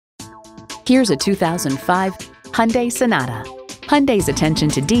Here's a 2005 Hyundai Sonata. Hyundai's attention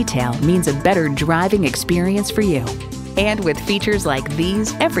to detail means a better driving experience for you. And with features like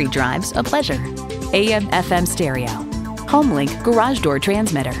these, every drive's a pleasure. AM/FM stereo, HomeLink garage door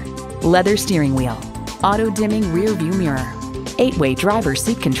transmitter, leather steering wheel, auto-dimming rear view mirror, 8-way driver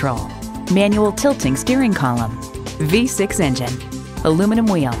seat control, manual tilting steering column, V6 engine, aluminum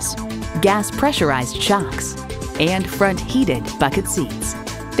wheels, gas pressurized shocks, and front heated bucket seats.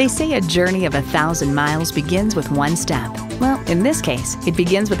 They say a journey of 1,000 miles begins with one step. Well, in this case, it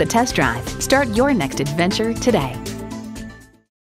begins with a test drive. Start your next adventure today.